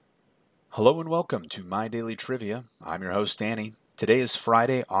Hello and welcome to My Daily Trivia. I'm your host, Danny. Today is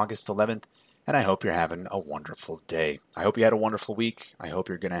Friday, August 11th, and I hope you're having a wonderful day. I hope you had a wonderful week. I hope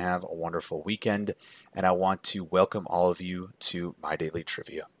you're going to have a wonderful weekend, and I want to welcome all of you to My Daily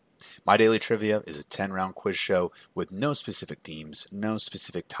Trivia. My Daily Trivia is a 10-round quiz show with no specific themes, no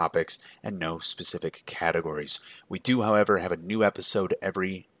specific topics, and no specific categories. We do, however, have a new episode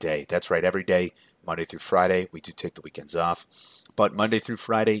every day. That's right, every day, Monday through Friday. We do take the weekends off. But Monday through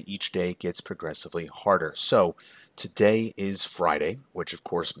Friday, each day gets progressively harder. So today is Friday, which of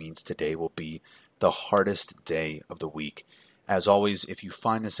course means today will be the hardest day of the week. As always, if you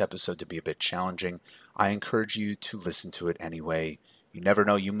find this episode to be a bit challenging, I encourage you to listen to it anyway. You never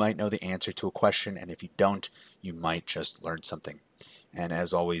know, you might know the answer to a question, and if you don't, you might just learn something. And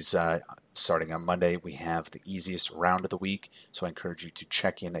as always, starting on Monday, we have the easiest round of the week, so I encourage you to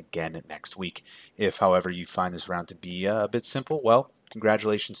check in again next week. If, however, you find this round to be a bit simple, well,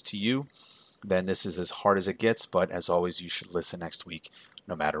 congratulations to you. Then this is as hard as it gets, but as always, you should listen next week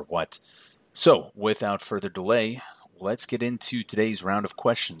no matter what. So, without further delay, let's get into today's round of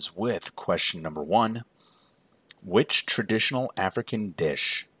questions with question number 1. Which traditional African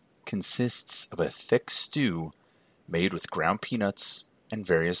dish consists of a thick stew made with ground peanuts and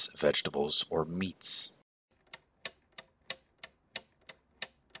various vegetables or meats?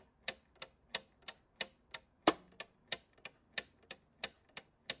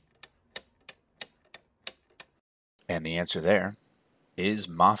 And the answer there is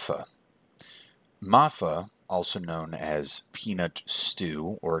mafa. Mafa, also known as peanut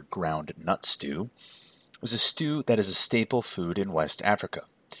stew or ground nut stew, was a stew that is a staple food in West Africa.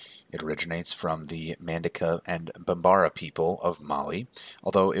 It originates from the Mandinka and Bambara people of Mali,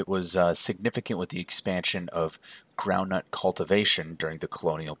 although it was significant with the expansion of groundnut cultivation during the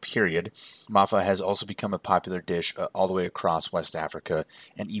colonial period. Mafa has also become a popular dish all the way across West Africa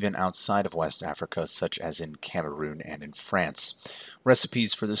and even outside of West Africa, such as in Cameroon and in France.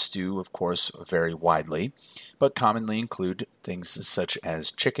 Recipes for the stew, of course, vary widely, but commonly include things such as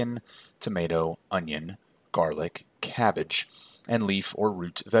chicken, tomato, onion, garlic, cabbage, and leaf or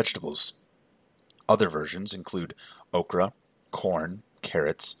root vegetables. Other versions include okra, corn,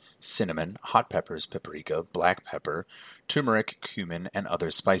 carrots, cinnamon, hot peppers, paprika, black pepper, turmeric, cumin, and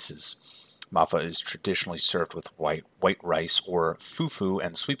other spices. Mafa is traditionally served with white rice or fufu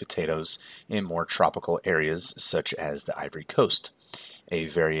and sweet potatoes in more tropical areas such as the Ivory Coast. A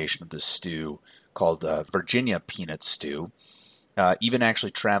variation of the stew called Virginia peanut stew even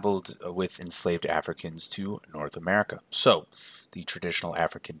actually traveled with enslaved Africans to North America. So, the traditional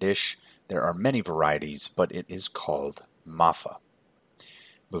African dish, there are many varieties, but it is called mafa.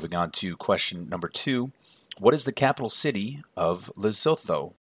 Moving on to question number 2. What is the capital city of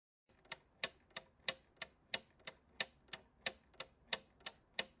Lesotho?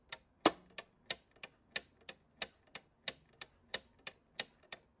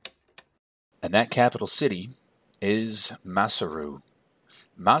 And that capital city is Maseru.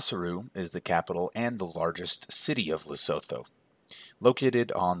 Maseru is the capital and the largest city of Lesotho.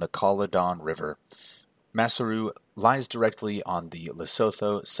 Located on the Caledon River, Maseru lies directly on the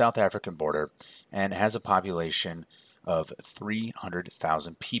Lesotho-South African border and has a population of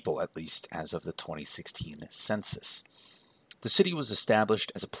 300,000 people, at least as of the 2016 census. The city was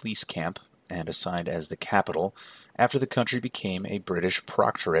established as a police camp and assigned as the capital after the country became a British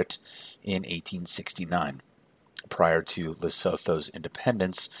proctorate in 1869. Prior to Lesotho's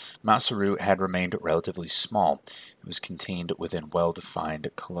independence, Maseru had remained relatively small. It was contained within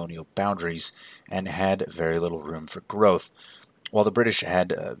well-defined colonial boundaries and had very little room for growth. While the British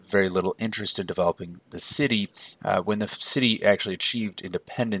had very little interest in developing the city, when the city actually achieved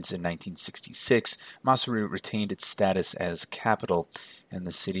independence in 1966, Maseru retained its status as capital, and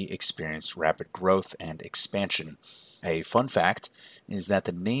the city experienced rapid growth and expansion. A fun fact is that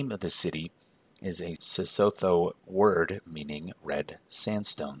the name of the city is a Sesotho word meaning red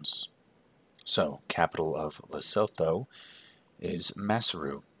sandstones. So, capital of Lesotho is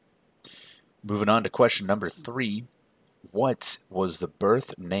Maseru. Moving on to question number 3. What was the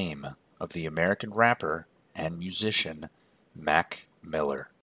birth name of the American rapper and musician Mac Miller?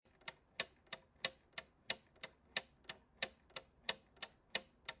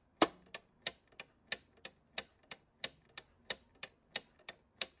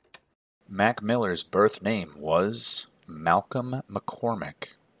 Mac Miller's birth name was Malcolm McCormick.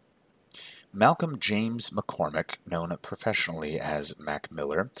 Malcolm James McCormick, known professionally as Mac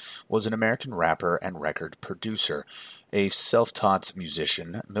Miller, was an American rapper and record producer. A self-taught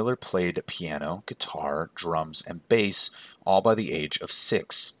musician, Miller played piano, guitar, drums, and bass, all by the age of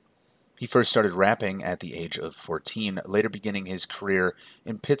 6. He first started rapping at the age of 14, later beginning his career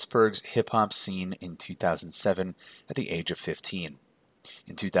in Pittsburgh's hip-hop scene in 2007 at the age of 15.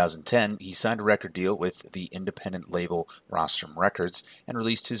 In 2010, he signed a record deal with the independent label Rostrum Records and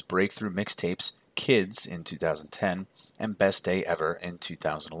released his breakthrough mixtapes Kids in 2010 and Best Day Ever in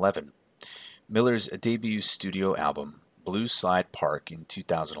 2011. Miller's debut studio album, Blue Slide Park in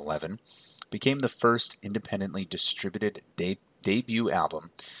 2011, became the first independently distributed debut album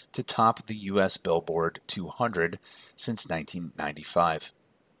to top the U.S. Billboard 200 since 1995.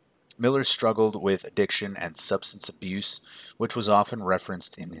 Miller struggled with addiction and substance abuse, which was often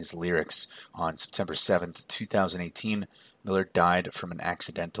referenced in his lyrics. On September 7, 2018, Miller died from an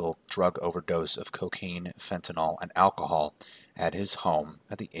accidental drug overdose of cocaine, fentanyl, and alcohol at his home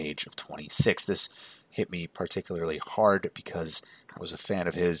at the age of 26. This hit me particularly hard because I was a fan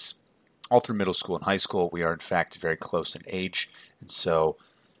of his all through middle school and high school. We are, in fact, very close in age, and so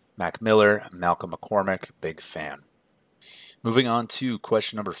Mac Miller, Malcolm McCormick, big fan. Moving on to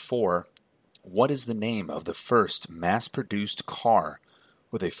question number 4. What is the name of the first mass-produced car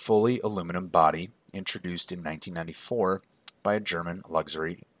with a fully aluminum body introduced in 1994 by a German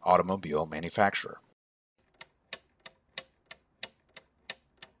luxury automobile manufacturer?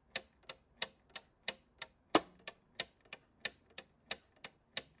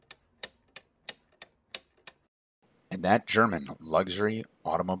 And that German luxury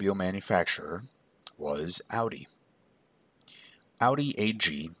automobile manufacturer was Audi. Audi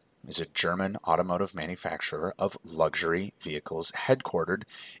AG is a German automotive manufacturer of luxury vehicles headquartered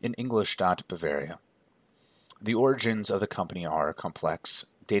in Ingolstadt, Bavaria. The origins of the company are complex,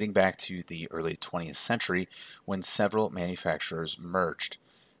 dating back to the early 20th century when several manufacturers merged.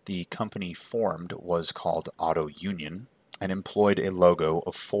 The company formed was called Auto Union and employed a logo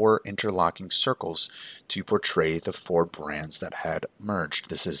of 4 interlocking circles to portray the 4 brands that had merged.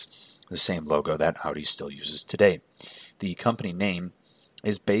 This is the same logo that Audi still uses today. The company name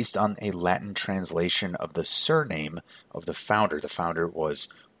is based on a Latin translation of the surname of the founder. The founder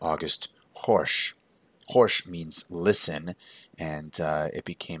was August Horch. Horch means listen, and it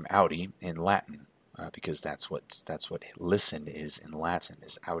became Audi in Latin because that's what listen is in Latin,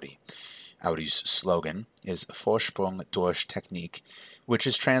 is Audi. Audi's slogan is Vorsprung durch Technik, which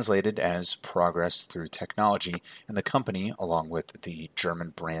is translated as progress through technology, and the company, along with the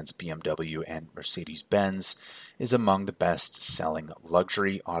German brands BMW and Mercedes-Benz, is among the best-selling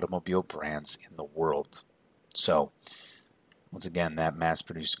luxury automobile brands in the world. So, once again, that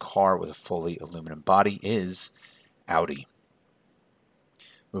mass-produced car with a fully aluminum body is Audi.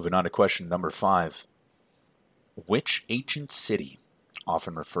 Moving on to question number 5. Which ancient city,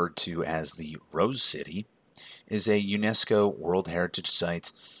 often referred to as the Rose City, is a UNESCO World Heritage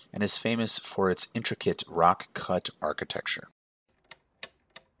Site and is famous for its intricate rock-cut architecture?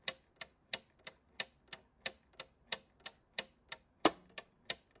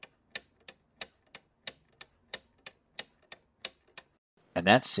 And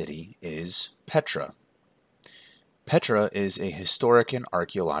that city is Petra. Petra is a historic and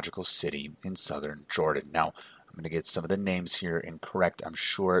archaeological city in southern Jordan. Now, I'm going to get some of the names here incorrect. I'm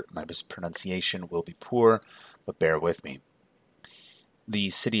sure my mispronunciation will be poor, but bear with me. The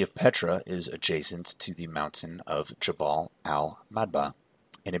city of Petra is adjacent to the mountain of Jabal al-Madba,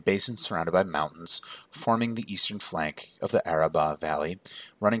 in a basin surrounded by mountains, forming the eastern flank of the Araba Valley,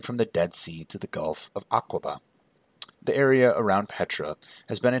 running from the Dead Sea to the Gulf of Aqaba. The area around Petra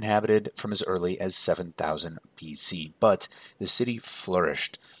has been inhabited from as early as 7000 BC, but the city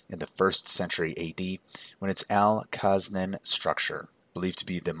flourished in the 1st century AD when its Al-Khaznen structure, believed to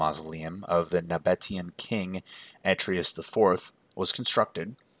be the mausoleum of the Nabatean king Atreus IV, was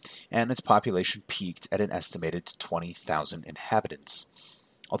constructed, and its population peaked at an estimated 20,000 inhabitants.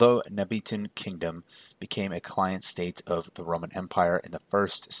 Although Nabatean Kingdom became a client state of the Roman Empire in the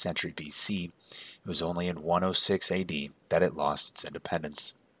 1st century BC, it was only in 106 AD that it lost its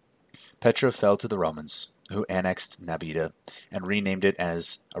independence. Petra fell to the Romans, who annexed Nabeta and renamed it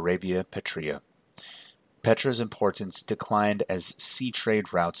as Arabia Petrea. Petra's importance declined as sea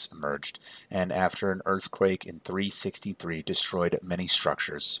trade routes emerged, and after an earthquake in 363 destroyed many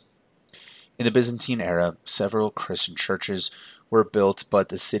structures. In the Byzantine era, several Christian churches were built, but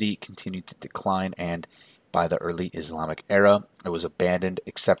the city continued to decline, and by the early Islamic era, it was abandoned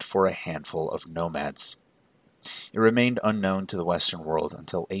except for a handful of nomads. It remained unknown to the Western world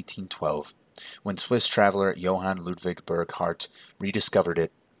until 1812, when Swiss traveler Johann Ludwig Burckhardt rediscovered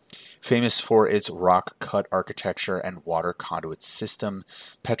it. Famous for its rock-cut architecture and water conduit system,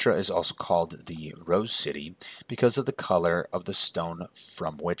 Petra is also called the Rose City because of the color of the stone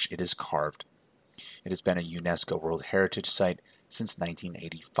from which it is carved. It has been a UNESCO World Heritage Site since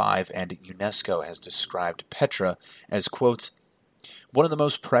 1985, and UNESCO has described Petra as, quote, one of the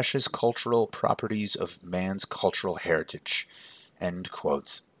most precious cultural properties of man's cultural heritage, end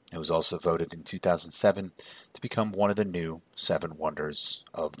quote. It was also voted in 2007 to become one of the new 7 wonders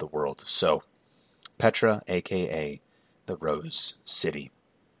of the world. So, Petra, aka the Rose City.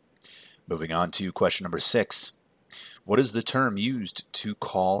 Moving on to question number 6. What is the term used to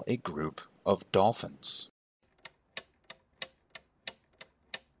call a group of dolphins?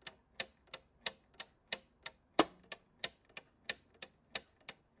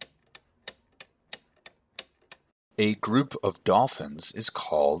 A group of dolphins is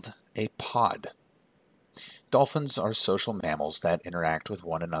called a pod. Dolphins are social mammals that interact with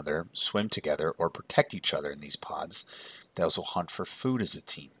one another, swim together, or protect each other in these pods. They also hunt for food as a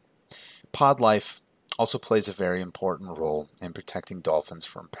team. Pod life also plays a very important role in protecting dolphins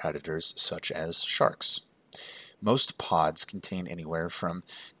from predators such as sharks. Most pods contain anywhere from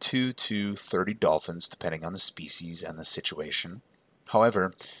 2 to 30 dolphins depending on the species and the situation.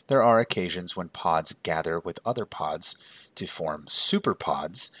 However, there are occasions when pods gather with other pods to form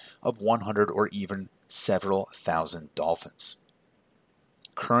superpods of 100 or even several thousand dolphins.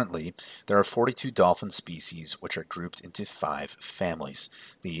 Currently, there are 42 dolphin species which are grouped into 5 families.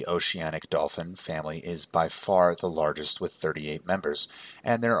 The oceanic dolphin family is by far the largest with 38 members,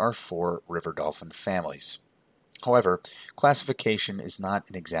 and there are 4 river dolphin families. However, classification is not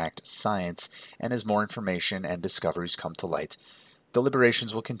an exact science, and as more information and discoveries come to light,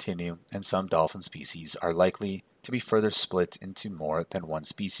 deliberations will continue, and some dolphin species are likely to be further split into more than one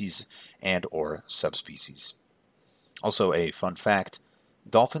species and or subspecies. Also, a fun fact,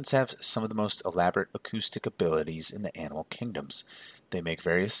 dolphins have some of the most elaborate acoustic abilities in the animal kingdoms. They make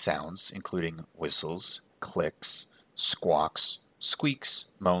various sounds, including whistles, clicks, squawks, squeaks,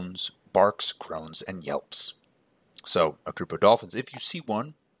 moans, barks, groans, and yelps. So, a group of dolphins, if you see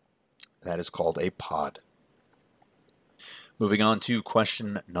one, that is called a pod. Moving on to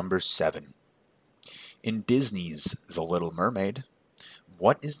question number 7. In Disney's The Little Mermaid,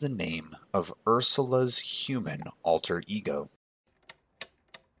 what is the name of Ursula's human alter ego?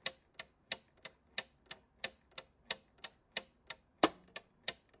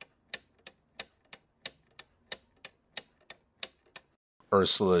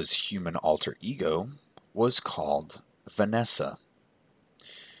 Ursula's human alter ego was called Vanessa.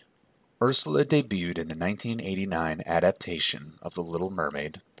 Ursula debuted in the 1989 adaptation of The Little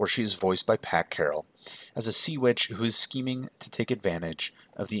Mermaid, where she is voiced by Pat Carroll, as a sea witch who is scheming to take advantage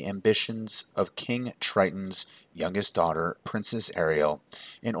of the ambitions of King Triton's youngest daughter, Princess Ariel,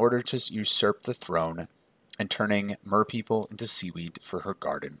 in order to usurp the throne and turning merpeople into seaweed for her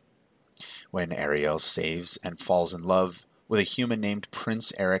garden. When Ariel saves and falls in love with a human named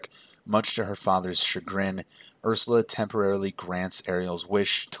Prince Eric, much to her father's chagrin, Ursula temporarily grants Ariel's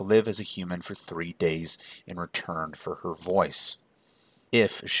wish to live as a human for 3 days in return for her voice.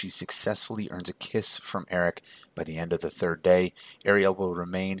 If she successfully earns a kiss from Eric by the end of the 3rd day, Ariel will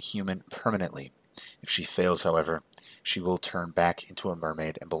remain human permanently. If she fails, however, she will turn back into a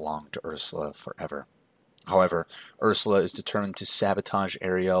mermaid and belong to Ursula forever. However, Ursula is determined to sabotage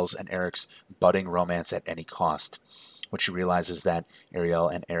Ariel's and Eric's budding romance at any cost. When she realizes that Ariel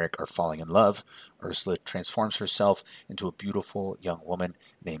and Eric are falling in love, Ursula transforms herself into a beautiful young woman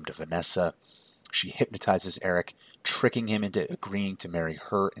named Vanessa. She hypnotizes Eric, tricking him into agreeing to marry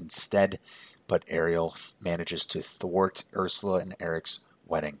her instead, but Ariel manages to thwart Ursula and Eric's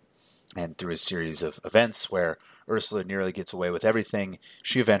wedding. And through a series of events where Ursula nearly gets away with everything,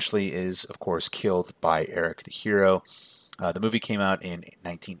 she eventually is, of course, killed by Eric the hero. The movie came out in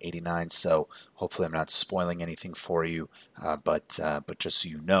 1989, so hopefully I'm not spoiling anything for you, but just so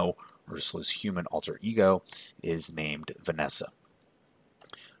you know, Ursula's human alter ego is named Vanessa.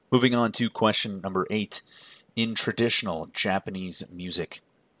 Moving on to question number 8. In traditional Japanese music,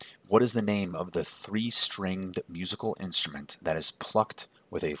 what is the name of the 3-stringed musical instrument that is plucked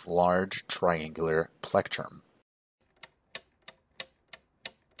with a large triangular plectrum?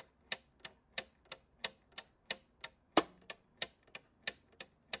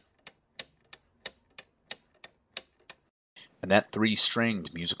 And that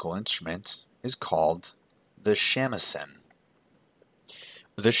 3-stringed musical instrument is called the shamisen.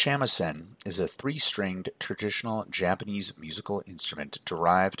 The shamisen is a 3-stringed traditional Japanese musical instrument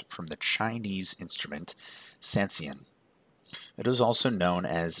derived from the Chinese instrument sanxian. It is also known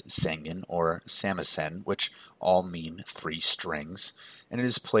as sengen or samisen, which all mean 3 strings, and it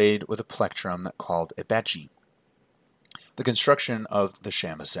is played with a plectrum called ebachi. The construction of the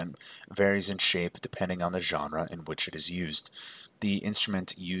shamisen varies in shape depending on the genre in which it is used. The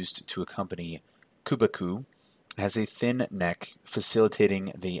instrument used to accompany kubaku has a thin neck,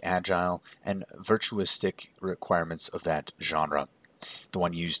 facilitating the agile and virtuistic requirements of that genre. The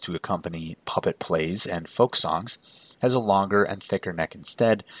one used to accompany puppet plays and folk songs has a longer and thicker neck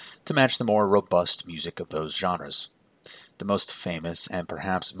instead to match the more robust music of those genres. The most famous and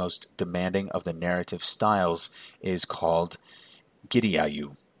perhaps most demanding of the narrative styles is called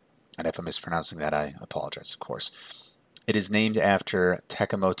Giryayu. And if I'm mispronouncing that, I apologize, of course. It is named after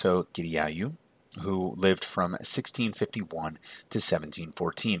Takemoto Giryayu, who lived from 1651 to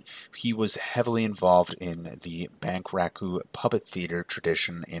 1714. He was heavily involved in the Bankraku puppet theater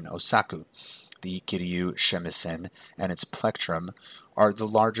tradition in Osaku. The Kiryu shamisen and its plectrum are the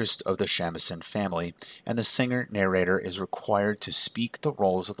largest of the shamisen family, and the singer-narrator is required to speak the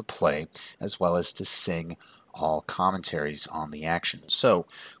roles of the play as well as to sing all commentaries on the action. So,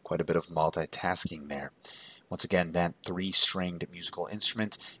 quite a bit of multitasking there. Once again, that three-stringed musical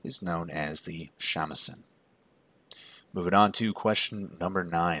instrument is known as the shamisen. Moving on to question number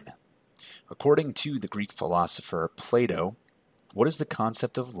 9. According to the Greek philosopher Plato, what is the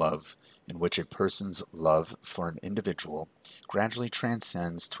concept of love in which a person's love for an individual gradually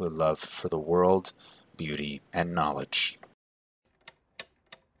transcends to a love for the world, beauty, and knowledge?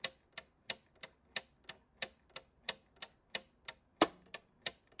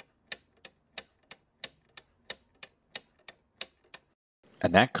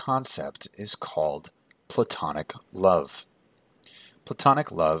 And that concept is called Platonic love.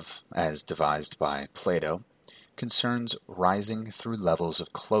 Platonic love, as devised by Plato, concerns rising through levels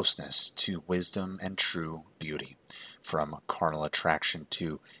of closeness to wisdom and true beauty, from carnal attraction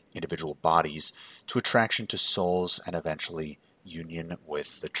to individual bodies to attraction to souls and eventually union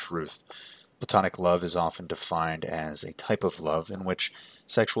with the truth. Platonic love is often defined as a type of love in which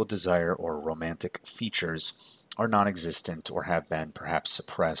sexual desire or romantic features are non-existent or have been perhaps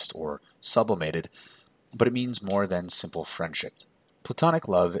suppressed or sublimated, but it means more than simple friendship. Platonic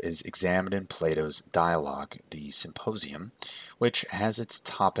love is examined in Plato's dialogue, the Symposium, which has its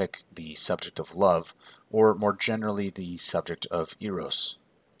topic the subject of love, or more generally the subject of eros.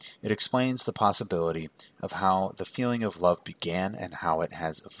 It explains the possibility of how the feeling of love began and how it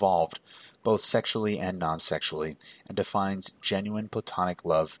has evolved, both sexually and non-sexually, and defines genuine platonic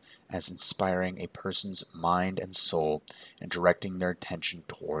love as inspiring a person's mind and soul and directing their attention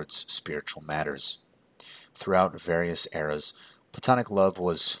towards spiritual matters. Throughout various eras, platonic love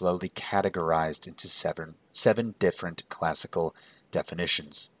was slowly categorized into seven different classical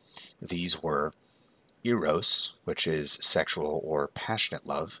definitions. These were eros, which is sexual or passionate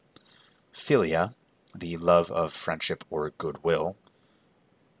love; philia, the love of friendship or goodwill;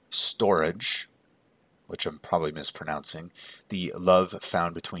 storge, which I'm probably mispronouncing, the love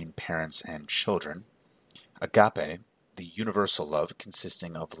found between parents and children; agape, the universal love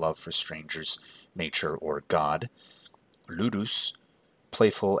consisting of love for strangers, nature, or God; ludus,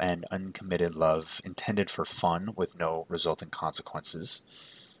 playful and uncommitted love intended for fun with no resulting consequences;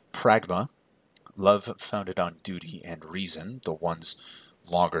 pragma, love founded on duty and reason, the one's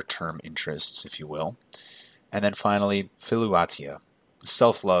longer-term interests, if you will; and then finally, philuatia,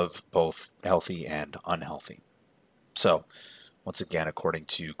 self-love, both healthy and unhealthy. So, once again, according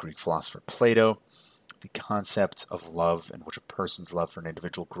to Greek philosopher Plato, the concept of love in which a person's love for an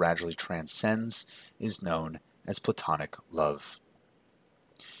individual gradually transcends is known as Platonic love.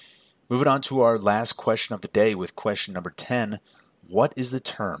 Moving on to our last question of the day with question number 10. What is the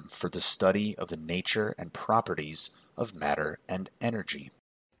term for the study of the nature and properties of matter and energy?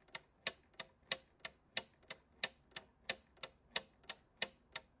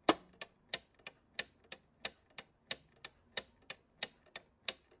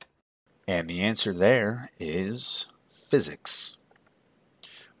 And the answer there is physics.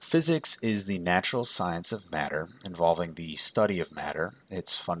 Physics is the natural science of matter, involving the study of matter,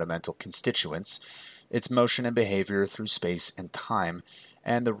 its fundamental constituents, its motion and behavior through space and time,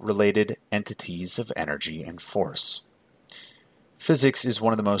 and the related entities of energy and force. Physics is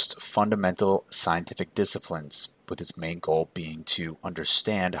one of the most fundamental scientific disciplines, with its main goal being to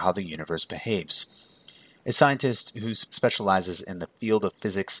understand how the universe behaves. A scientist who specializes in the field of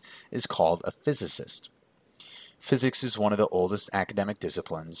physics is called a physicist. Physics is one of the oldest academic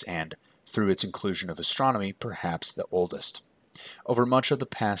disciplines and, through its inclusion of astronomy, perhaps the oldest. Over much of the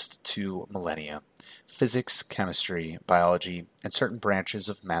past 2 millennia, physics, chemistry, biology, and certain branches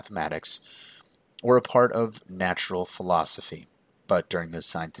of mathematics were a part of natural philosophy. But during the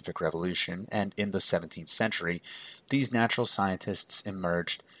scientific revolution and in the 17th century, these natural scientists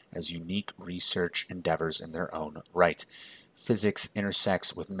emerged as unique research endeavors in their own right. Physics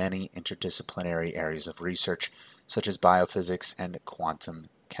intersects with many interdisciplinary areas of research, such as biophysics and quantum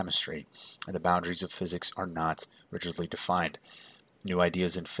chemistry, and the boundaries of physics are not rigidly defined. New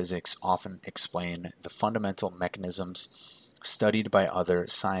ideas in physics often explain the fundamental mechanisms studied by other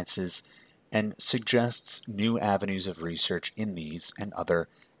sciences and suggests new avenues of research in these and other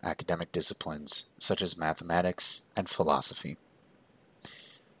academic disciplines, such as mathematics and philosophy.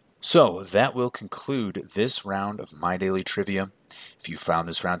 So that will conclude this round of My Daily Trivia. If you found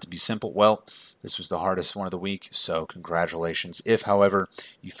this round to be simple, well, this was the hardest one of the week, so congratulations. If, however,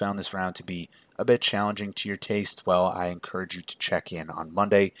 you found this round to be a bit challenging to your taste, well, I encourage you to check in on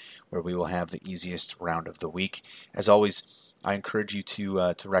Monday, where we will have the easiest round of the week. As always, I encourage you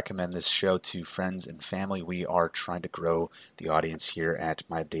to recommend this show to friends and family. We are trying to grow the audience here at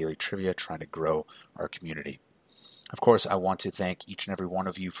My Daily Trivia, trying to grow our community. Of course, I want to thank each and every one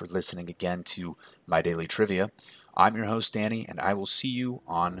of you for listening again to My Daily Trivia. I'm your host, Danny, and I will see you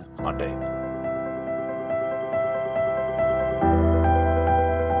on Monday.